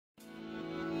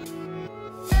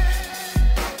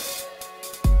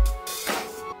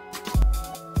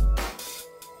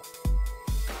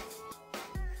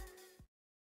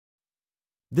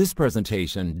This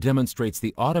presentation demonstrates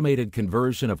the automated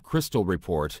conversion of Crystal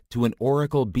Report to an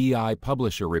Oracle BI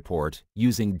Publisher report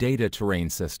using Data Terrain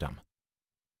System.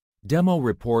 Demo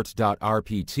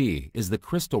report.rpt is the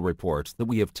Crystal report that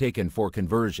we have taken for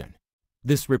conversion.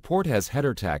 This report has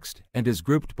header text and is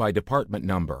grouped by department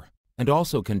number, and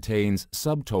also contains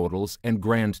subtotals and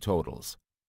grand totals.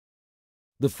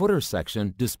 The footer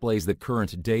section displays the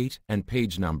current date and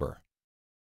page number.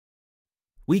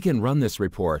 We can run this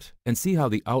report and see how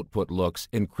the output looks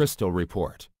in Crystal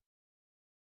Report.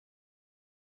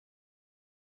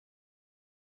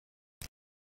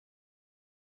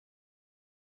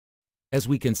 As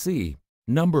we can see,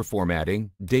 number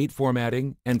formatting, date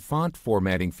formatting, and font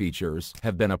formatting features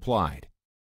have been applied.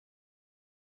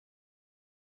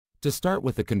 To start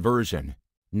with the conversion,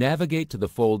 navigate to the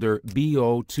folder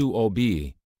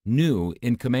BO20B, New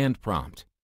in Command Prompt,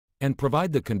 and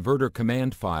provide the converter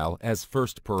command file as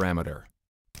first parameter.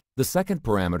 The second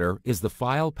parameter is the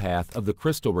file path of the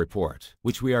Crystal report,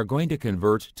 which we are going to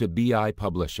convert to BI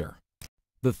Publisher.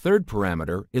 The third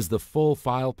parameter is the full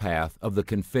file path of the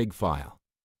config file.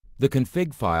 The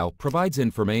config file provides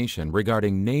information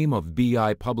regarding name of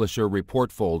BI Publisher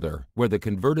report folder where the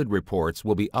converted reports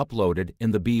will be uploaded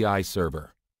in the BI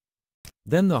server.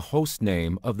 Then the host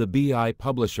name of the BI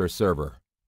Publisher server,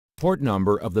 port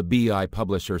number of the BI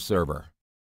Publisher server,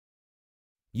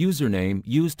 username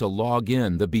used to log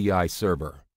in the BI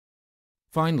server.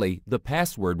 Finally, the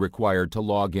password required to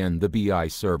log in the BI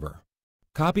server.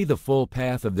 Copy the full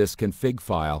path of this config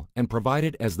file and provide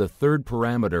it as the third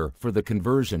parameter for the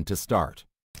conversion to start.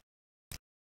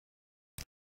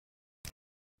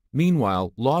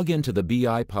 Meanwhile, log into the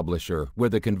BI Publisher where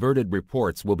the converted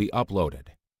reports will be uploaded.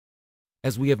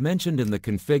 As we have mentioned in the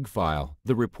config file,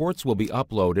 the reports will be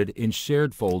uploaded in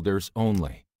shared folders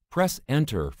only. Press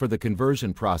Enter for the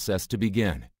conversion process to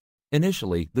begin.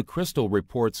 Initially, the Crystal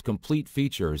report's complete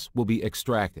features will be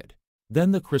extracted.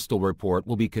 Then the Crystal report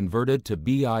will be converted to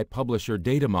BI Publisher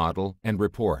data model and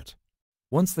report.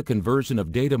 Once the conversion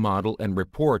of data model and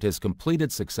report is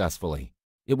completed successfully,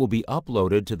 it will be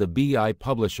uploaded to the BI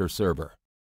Publisher server.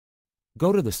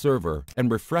 Go to the server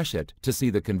and refresh it to see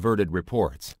the converted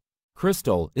reports.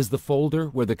 Crystal is the folder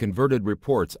where the converted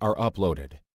reports are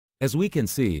uploaded. As we can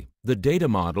see, the data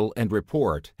model and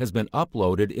report has been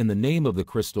uploaded in the name of the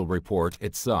Crystal report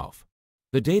itself.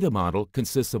 The data model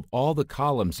consists of all the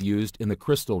columns used in the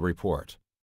Crystal report.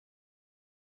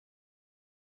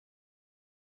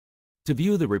 To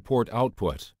view the report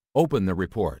output, open the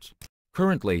report.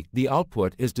 Currently, the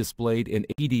output is displayed in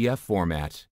PDF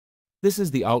format. This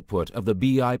is the output of the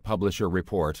BI Publisher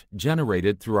report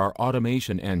generated through our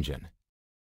automation engine.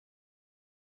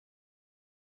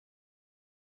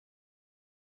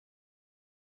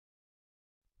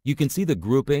 You can see the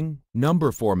grouping,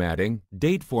 number formatting,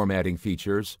 date formatting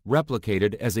features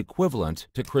replicated as equivalent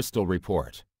to Crystal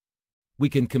report. We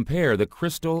can compare the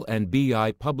Crystal and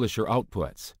BI Publisher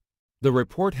outputs. The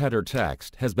report header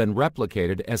text has been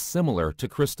replicated as similar to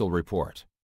Crystal report.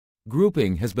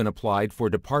 Grouping has been applied for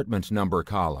department number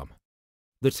column.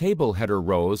 The table header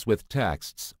rows with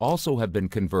texts also have been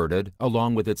converted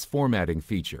along with its formatting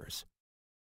features.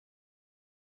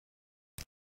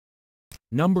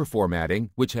 Number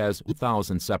formatting, which has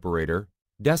 1000 separator,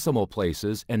 decimal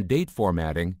places, and date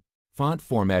formatting, font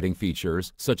formatting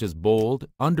features such as bold,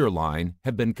 underline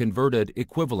have been converted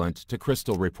equivalent to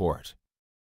Crystal report.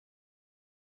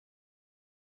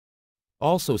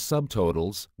 Also,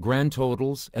 subtotals, grand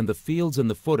totals, and the fields in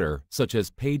the footer, such as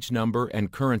page number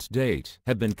and current date,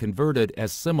 have been converted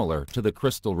as similar to the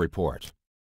Crystal report.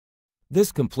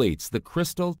 This completes the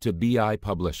Crystal to BI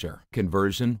Publisher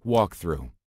conversion walkthrough.